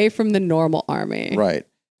away from the normal army. Right.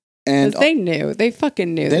 And they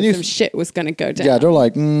fucking knew that some shit was going to go down. Yeah, they're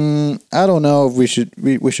like, I don't know if we should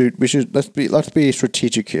let's be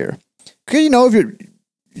strategic here. Because if you're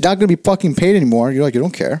not going to be fucking paid anymore, you're like, you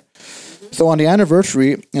don't care. So on the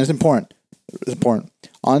anniversary, and it's important,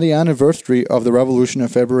 on the anniversary of the revolution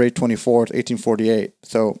of February 24th, 1848,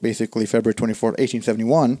 so basically February 24th,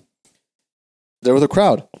 1871, there was a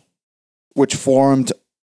crowd which formed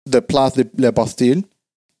the Place de la Bastille,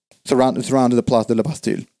 surrounded the Place de la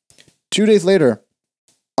Bastille. 2 days later,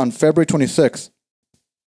 on February 26th,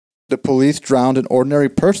 the police drowned an ordinary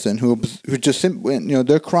person who just,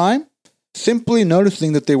 their crime, simply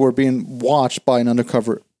noticing that they were being watched by an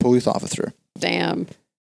undercover police officer. Damn.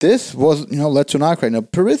 This was, led to an outcry. Now,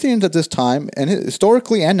 Parisians at this time, and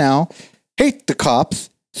historically and now, hate the cops.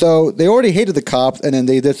 So they already hated the cops, and then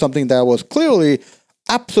they did something that was clearly,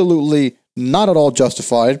 absolutely not at all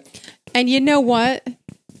justified. And you know what?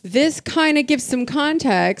 This kind of gives some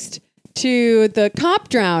context to the cop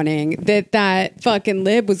drowning that fucking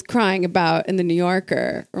lib was crying about in the New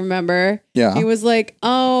Yorker. Remember? Yeah. He was like,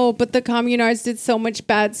 oh, but the communards did so much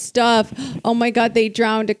bad stuff. Oh my God, they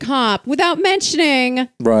drowned a cop without mentioning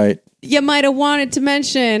right you might have wanted to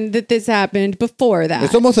mention that this happened before that.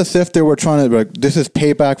 It's almost as if they were trying to, like, this is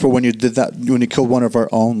payback for when you did that, when you killed one of our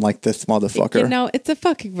own, like this motherfucker. You know, it's a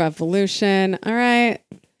fucking revolution. All right.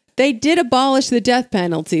 They did abolish the death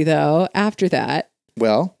penalty, though, after that.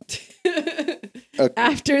 Well,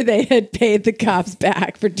 after they had paid the cops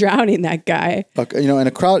back for drowning that guy. and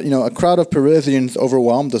a crowd of Parisians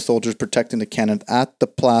overwhelmed the soldiers protecting the cannon at the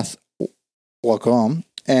Place Wagram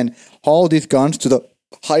and hauled these guns to the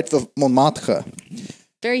heights of Montmartre.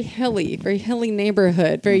 Very hilly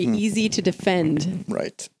neighborhood, very easy to defend.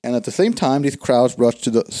 Right. And at the same time, these crowds rushed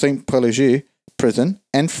to the Saint-Pélagie prison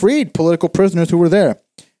and freed political prisoners who were there.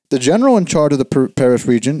 The general in charge of the Paris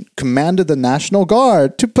region commanded the National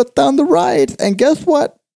Guard to put down the riots. And guess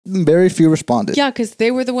what? Very few responded. Yeah, because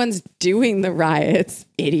they were the ones doing the riots,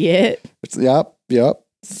 idiot. Yep.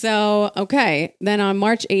 So, okay. Then on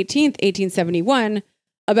March 18th, 1871,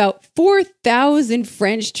 about 4,000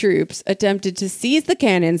 French troops attempted to seize the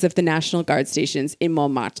cannons of the National Guard stations in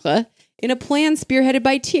Montmartre in a plan spearheaded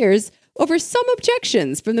by Thiers over some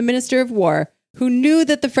objections from the Minister of War, who knew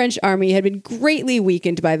that the French army had been greatly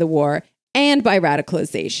weakened by the war and by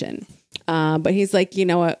radicalization. But he's like, you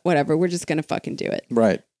know what, whatever, we're just going to fucking do it.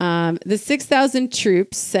 Right. The 6,000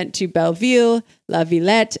 troops sent to Belleville, La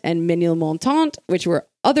Villette, and Ménilmontant, which were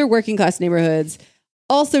other working class neighborhoods,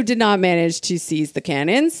 also did not manage to seize the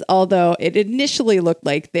cannons, although it initially looked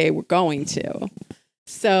like they were going to.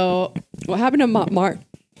 So what happened to Montmartre?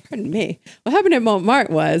 Pardon me. What happened at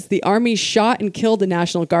Montmartre was the army shot and killed a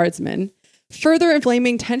National Guardsman, further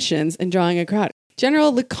inflaming tensions and drawing a crowd.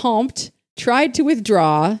 General Lecomte tried to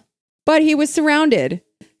withdraw, but he was surrounded.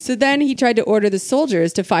 So then he tried to order the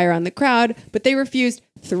soldiers to fire on the crowd, but they refused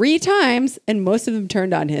 3 times, and most of them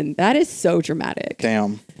turned on him. That is so dramatic.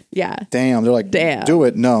 Damn. Yeah. Damn. They're like, damn. Do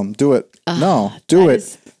it. No, do it. No, do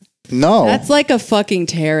it. No. That's like a fucking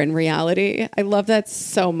tear in reality. I love that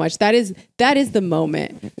so much. That is the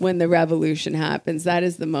moment when the revolution happens. That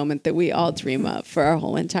is the moment that we all dream of for our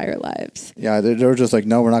whole entire lives. Yeah, they were just like,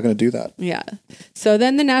 no, we're not going to do that. Yeah. So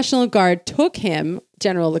then the National Guard took him,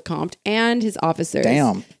 General Lecomte, and his officers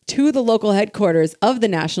to the local headquarters of the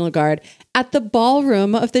National Guard at the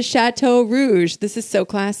ballroom of the Chateau Rouge. This is so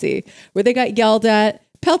classy, where they got yelled at,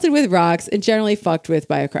 pelted with rocks, and generally fucked with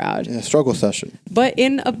by a crowd. Yeah, struggle session. But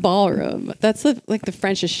in a ballroom. That's like the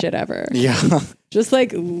Frenchest shit ever. Yeah. Just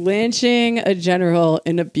like lynching a general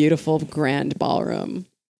in a beautiful grand ballroom.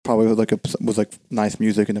 Probably was nice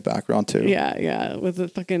music in the background too. Yeah, with a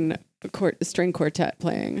fucking string quartet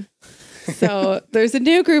playing. So there's a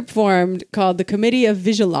new group formed called the Committee of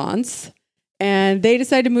Vigilance, and they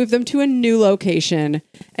decided to move them to a new location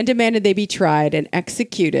and demanded they be tried and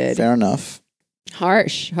executed. Fair enough.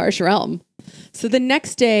 Harsh realm. So the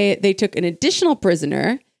next day, they took an additional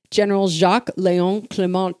prisoner, General Jacques-Léon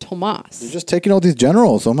Clément Thomas. You're just taking all these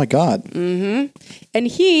generals. Oh, my God. Mm-hmm. And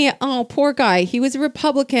he, poor guy, he was a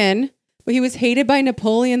Republican, but he was hated by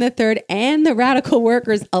Napoleon III and the radical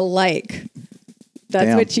workers alike.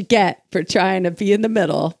 That's what you get for trying to be in the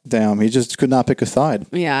middle. Damn, he just could not pick a side.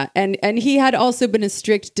 Yeah, and he had also been a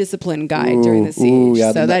strict discipline guy during the siege,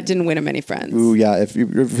 so that didn't win him any friends. Ooh, yeah. If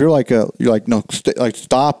you're like no,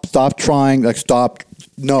 stop trying, stop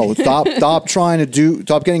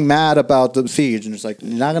getting mad about the siege, and it's like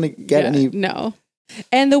you're not gonna get any. No.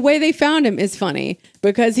 And the way they found him is funny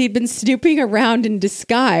because he'd been snooping around in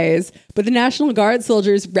disguise, but the National Guard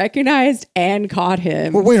soldiers recognized and caught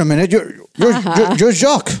him. Well, wait a minute, you're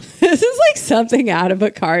Jacques. This is like something out of a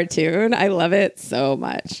cartoon. I love it so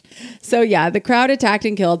much. So yeah, the crowd attacked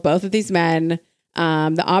and killed both of these men.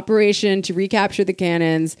 The operation to recapture the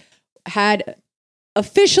cannons had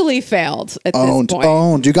officially failed at this point.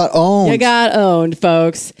 You got owned. You got owned,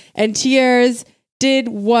 folks. And Thiers did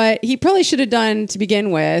what he probably should have done to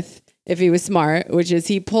begin with if he was smart, which is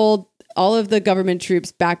he pulled all of the government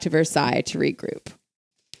troops back to Versailles to regroup.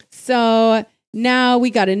 So now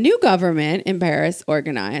we got a new government in Paris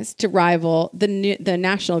organized to rival the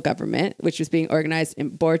national government, which was being organized in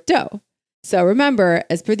Bordeaux. So remember,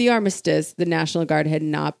 as per the armistice, the National Guard had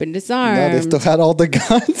not been disarmed. No, they still had all the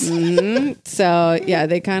guns. Mm-hmm. So yeah,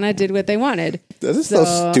 they kind of did what they wanted. This is so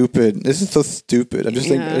stupid. I'm just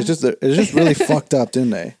thinking, it's just really fucked up, didn't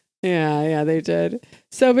they? Yeah, they did.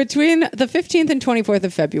 So between the 15th and 24th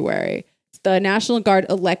of February, the National Guard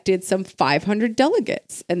elected some 500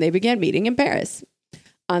 delegates, and they began meeting in Paris.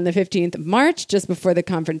 On the 15th of March, just before the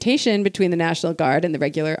confrontation between the National Guard and the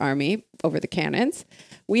regular army over the cannons,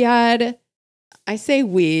 we had, I say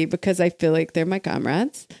we because I feel like they're my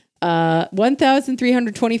comrades,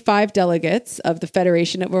 1,325 delegates of the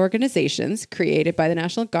Federation of Organizations created by the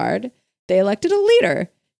National Guard. They elected a leader,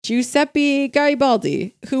 Giuseppe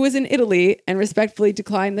Garibaldi, who was in Italy and respectfully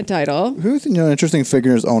declined the title. Who's an interesting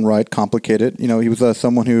figure in his own right, complicated. He was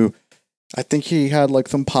someone who, I think he had like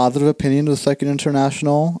some positive opinion of the Second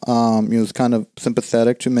International. He was kind of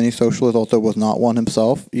sympathetic to many socialists, although was not one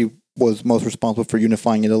himself. He was most responsible for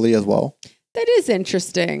unifying Italy as well. That is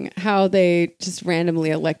interesting how they just randomly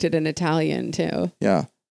elected an Italian too. Yeah.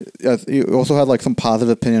 He also had like some positive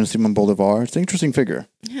opinion of Simon Bolivar. It's an interesting figure.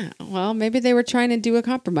 Yeah, well, maybe they were trying to do a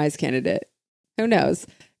compromise candidate. Who knows?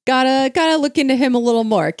 Gotta look into him a little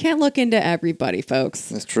more. Can't look into everybody, folks.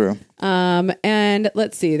 That's true. And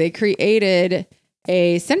let's see. They created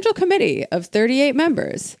a central committee of 38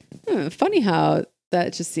 members. Funny how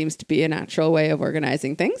that just seems to be a natural way of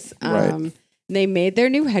organizing things. Right. They made their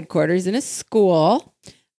new headquarters in a school.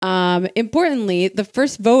 Importantly, the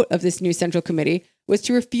first vote of this new central committee was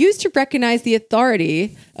to refuse to recognize the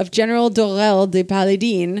authority of General Dorel de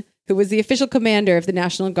Paladin, who was the official commander of the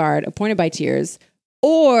National Guard appointed by Thiers,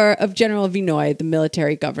 or of General Vinoy, the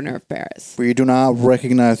military governor of Paris. We do not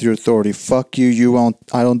recognize your authority. Fuck you. You won't.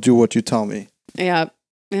 I don't do what you tell me. Yeah.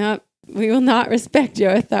 We will not respect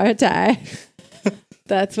your authority.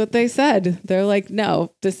 That's what they said. They're like,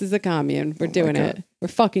 no, this is a commune. We're doing it. We're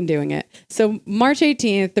fucking doing it. So March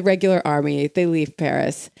 18th, the regular army, they leave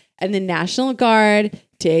Paris. And the National Guard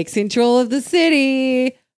takes control of the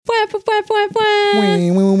city. So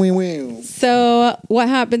what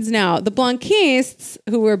happens now? The Blanquists,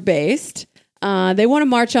 who were based, they want to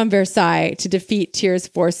march on Versailles to defeat Thiers'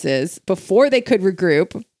 forces before they could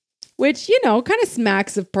regroup, which, kind of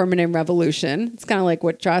smacks of permanent revolution. It's kind of like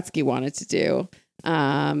what Trotsky wanted to do.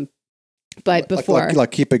 But before...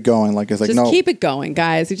 Like keep it going. Like, it's like, just no. keep it going,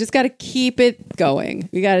 guys. We just got to keep it going.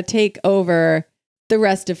 We got to take over the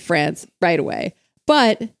rest of France right away.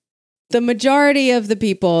 But the majority of the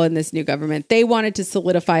people in this new government, they wanted to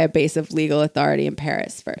solidify a base of legal authority in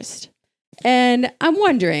Paris first. And I'm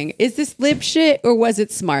wondering, is this lip shit or was it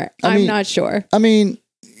smart? I'm not sure. I mean,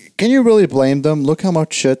 can you really blame them? Look how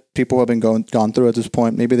much shit people have been gone through at this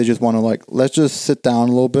point. Maybe they just want to let's just sit down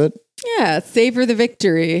a little bit. Yeah, savor the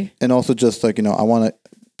victory. And also just a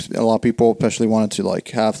lot of people especially wanted to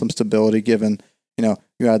have some stability given,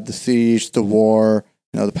 you had the siege, the war,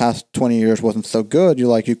 the past 20 years wasn't so good.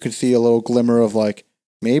 You could see a little glimmer of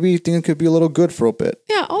maybe things could be a little good for a bit.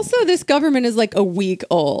 Yeah. Also, this government is a week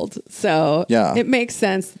old. So yeah, it makes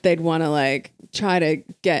sense that they'd want to try to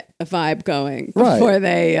get a vibe going before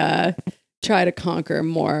they try to conquer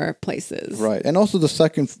more places. Right. And also the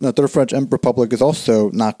Third French Republic is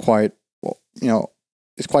also not quite,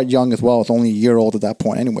 it's quite young as well. It's only a year old at that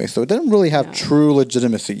point anyway. So it didn't really have true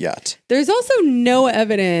legitimacy yet. There's also no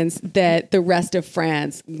evidence that the rest of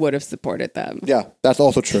France would have supported them. Yeah, that's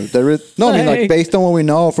also true. There is based on what we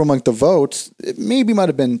know from the votes, it maybe might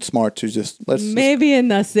have been smart to maybe in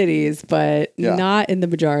the cities, but not in the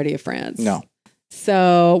majority of France. No.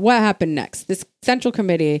 So what happened next? This central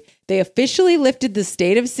committee, they officially lifted the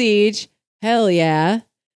state of siege. Hell yeah.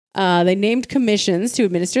 They named commissions to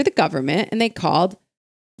administer the government, and they called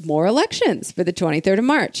more elections for the 23rd of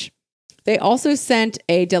March. They also sent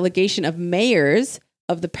a delegation of mayors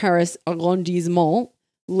of the Paris arrondissement,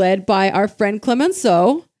 led by our friend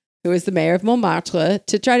Clemenceau, who is the mayor of Montmartre,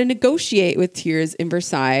 to try to negotiate with Thiers in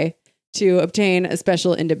Versailles to obtain a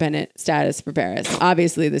special independent status for Paris.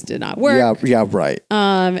 Obviously, this did not work. Yeah, right.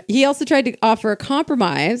 He also tried to offer a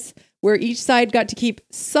compromise where each side got to keep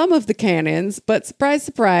some of the cannons, but surprise,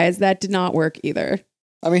 surprise, that did not work either.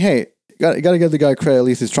 I mean, hey, you got to give the guy credit. At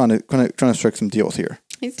least he's trying to strike some deals here.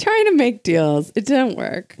 He's trying to make deals. It didn't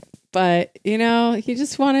work, but he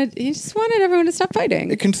just wanted everyone to stop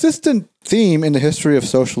fighting. A consistent theme in the history of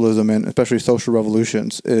socialism and especially social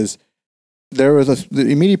revolutions is there was the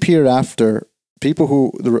immediate period after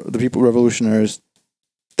the people revolutionaries.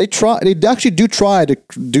 They actually do try to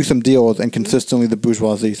do some deals, and consistently the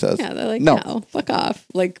bourgeoisie says, yeah, they're like, no, fuck off.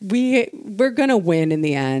 We're going to win in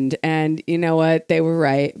the end. And you know what? They were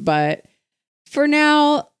right. But for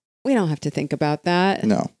now, we don't have to think about that.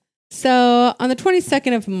 No. So on the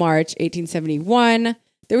 22nd of March, 1871,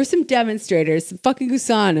 there were some demonstrators, some fucking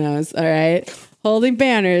gusanos, all right, holding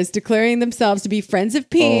banners declaring themselves to be friends of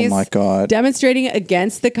peace. Oh my God. Demonstrating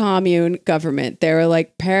against the commune government. They were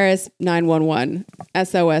like Paris 911,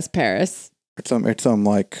 SOS Paris. It's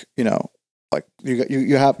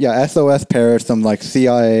you have SOS Paris, some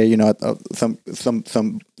CIA,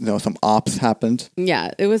 some ops happened.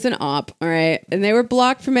 Yeah, it was an op, all right. And they were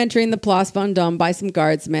blocked from entering the Place Vendôme by some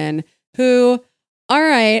guardsmen who, all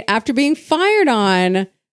right, after being fired on,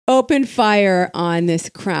 opened fire on this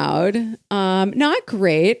crowd. Not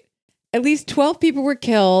great. At least 12 people were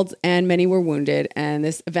killed and many were wounded. And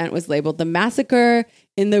this event was labeled the Massacre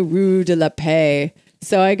in the Rue de la Paix.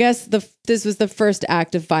 So I guess this was the first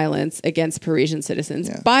act of violence against Parisian citizens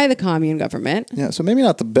by the commune government. Yeah, so maybe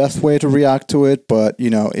not the best way to react to it, but,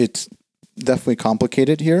 it's definitely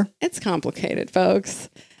complicated here. It's complicated, folks.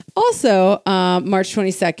 Also, March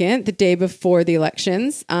 22nd, the day before the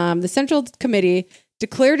elections, the Central Committee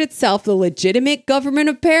declared itself the legitimate government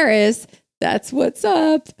of Paris. That's what's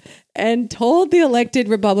up. And told the elected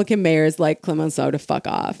Republican mayors like Clemenceau to fuck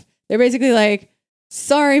off. They're basically like,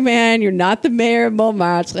 sorry, man, you're not the mayor of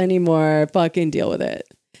Montmartre anymore. Fucking deal with it.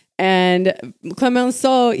 And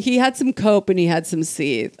Clemenceau, he had some cope and he had some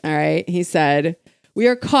seethe. All right. He said, we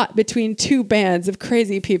are caught between two bands of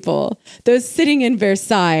crazy people, those sitting in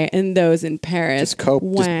Versailles and those in Paris. Just cope.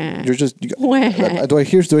 Do I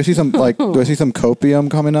see some copium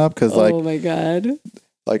coming up? Because oh my God.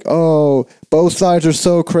 Like, oh, both sides are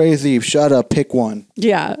so crazy. Shut up. Pick one.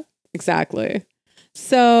 Yeah, exactly.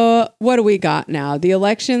 So what do we got now? The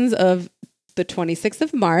elections of the 26th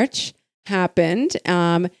of March happened.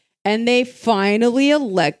 And they finally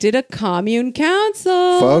elected a commune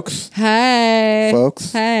council. Folks. Hey,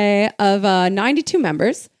 of 92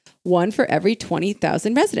 members, one for every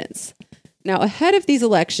 20,000 residents. Now, ahead of these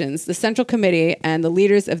elections, the Central Committee and the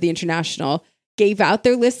leaders of the International gave out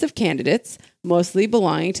their list of candidates, mostly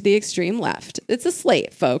belonging to the extreme left. It's a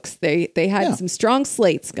slate, folks. They had some strong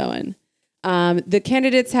slates going. The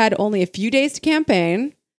candidates had only a few days to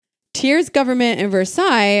campaign. Thiers' government in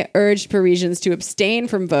Versailles urged Parisians to abstain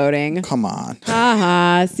from voting. Come on.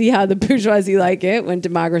 See how the bourgeoisie like it when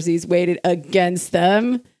democracy's weighted against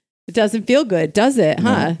them. It doesn't feel good, does it?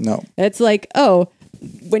 Huh? No. It's like,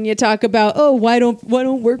 when you talk about, why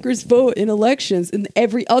don't workers vote in elections in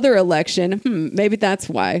every other election? Maybe that's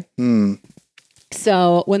why.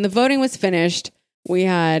 So when the voting was finished, we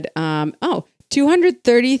had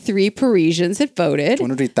 233 Parisians had voted.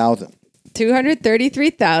 203,000.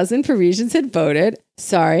 233,000 Parisians had voted.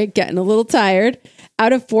 Sorry, getting a little tired.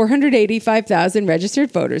 Out of 485,000 registered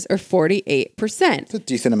voters, or 48%. It's a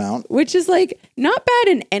decent amount. Which is like not bad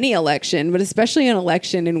in any election, but especially an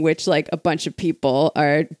election in which like a bunch of people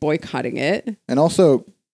are boycotting it. And also,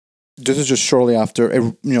 this is just shortly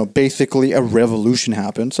after, basically a revolution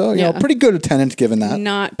happened. So, pretty good attendance given that.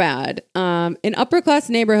 Not bad. In upper class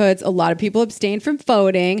neighborhoods, a lot of people abstained from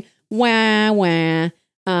voting.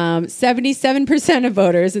 77% of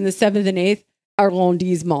voters in the 7th and 8th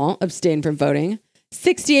arrondissement abstained from voting.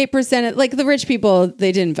 68% of, like the rich people,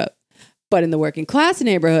 they didn't vote. But in the working class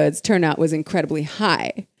neighborhoods, turnout was incredibly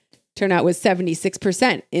high. Turnout was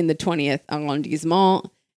 76% in the 20th arrondissement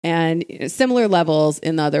and similar levels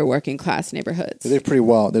in the other working class neighborhoods. They did pretty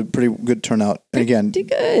well. They had pretty good turnout. And again,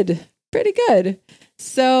 pretty good.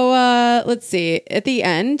 So let's see. At the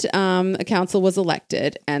end, a council was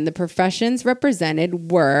elected, and the professions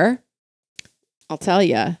represented were, I'll tell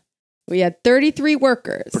you, we had 33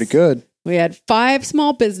 workers. Pretty good. We had 5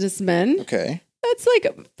 small businessmen. Okay. That's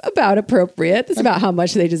like about appropriate. That's about how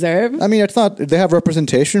much they deserve. I mean, it's not, they have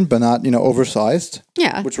representation, but not, oversized.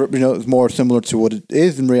 Yeah. Which, is more similar to what it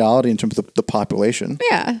is in reality in terms of the population.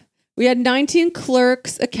 Yeah. We had 19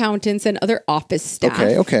 clerks, accountants, and other office staff.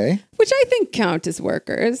 Okay. Which I think count as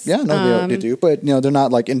workers. Yeah, no, they do. But, they're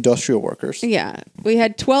not like industrial workers. Yeah. We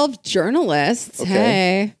had 12 journalists. Okay.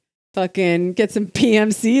 Hey, fucking get some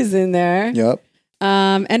PMCs in there. Yep.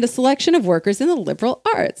 And a selection of workers in the liberal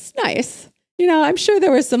arts. Nice. I'm sure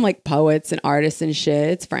there were some like poets and artists and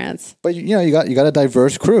shit. It's France. But you got a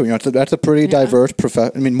diverse crew. That's a pretty diverse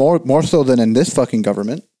profession. I mean, more so than in this fucking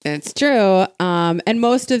government. It's true. And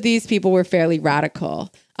most of these people were fairly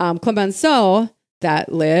radical. Clemenceau,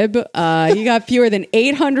 that lib, he got fewer than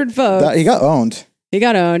 800 votes. He got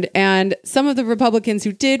owned. And some of the Republicans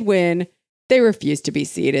who did win, they refused to be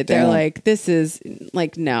seated. They're like, this is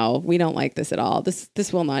like, no, we don't like this at all.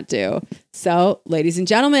 This will not do. So, ladies and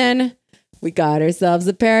gentlemen, we got ourselves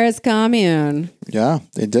a Paris Commune. Yeah,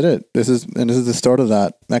 they did it. This is the start of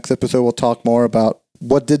that. Next episode, we'll talk more about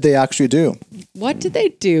what did they actually do. What did they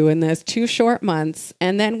do in those 2 short months?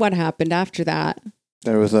 And then what happened after that?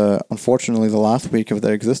 There was unfortunately, the last week of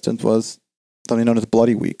their existence was something known as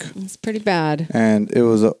Bloody Week. It's pretty bad. And it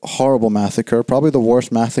was a horrible massacre, probably the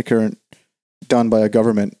worst massacre done by a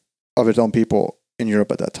government of its own people in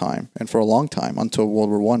Europe at that time. And for a long time, until World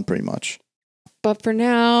War I, pretty much. But for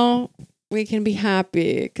now, we can be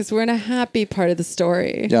happy because we're in a happy part of the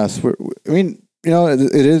story. Yes. It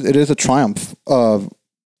is a triumph of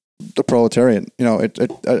the proletariat.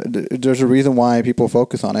 There's a reason why people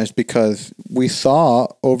focus on it. It's because we saw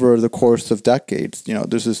over the course of decades,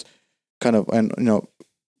 there's this kind of,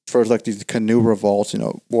 first like these canoe revolts,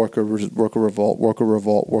 worker revolt,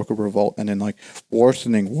 and then like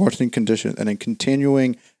worsening conditions, and then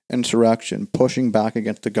continuing insurrection, pushing back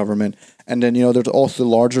against the government. And then, there's also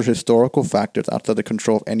larger historical factors outside the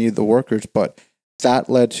control of any of the workers, but that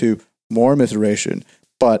led to more immiseration.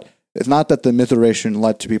 But it's not that the immiseration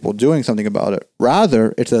led to people doing something about it.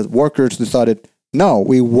 Rather, it's that workers decided, no,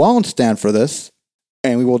 we won't stand for this,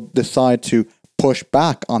 and we will decide to push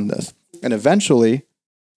back on this. And eventually,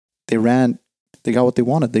 they got what they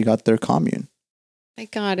wanted. They got their commune. They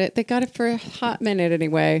got it. They got it for a hot minute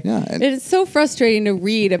anyway. Yeah. It is so frustrating to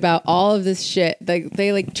read about all of this shit.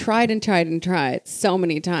 They like tried and tried and tried so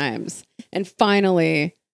many times. And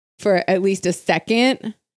finally, for at least a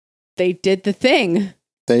second, they did the thing.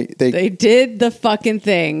 They did the fucking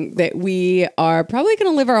thing that we are probably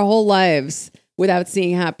going to live our whole lives without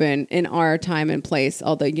seeing happen in our time and place,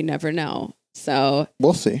 although you never know. So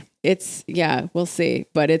we'll see. We'll see.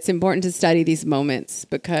 But it's important to study these moments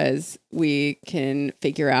because we can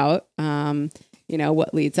figure out,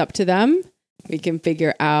 what leads up to them. We can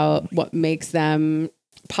figure out what makes them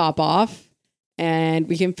pop off. And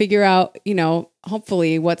we can figure out,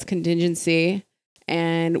 hopefully what's contingency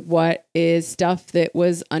and what is stuff that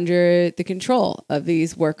was under the control of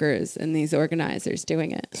these workers and these organizers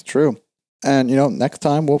doing it. It's true. And, next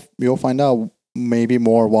time you'll find out maybe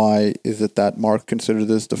more why is it that Marx considered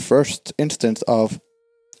this the first instance of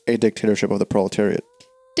a dictatorship of the proletariat.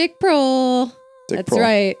 Dick Prol. That's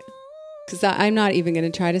right. Because I'm not even going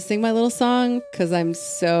to try to sing my little song because I'm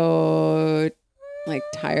so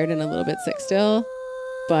tired and a little bit sick still.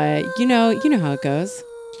 But you know how it goes,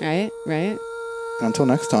 right? Right. Until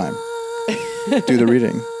next time, do the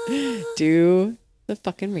reading. Do the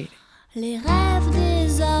fucking reading. Les rêves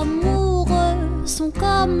des amoureux sont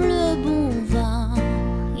comme le bon vin.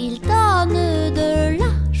 Ils donnent de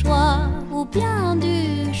la joie ou bien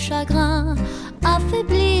du chagrin.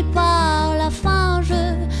 Affaibli par la faim,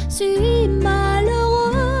 je suis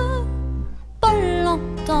malheureux. Pas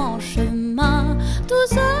longtemps chemin, tout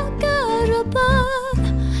ce que je peux,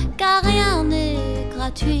 car rien n'est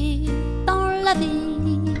gratuit dans la vie.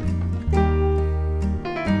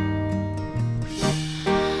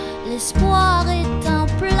 L'espoir est un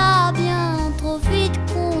plat bien trop vite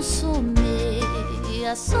consommé.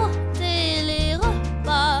 À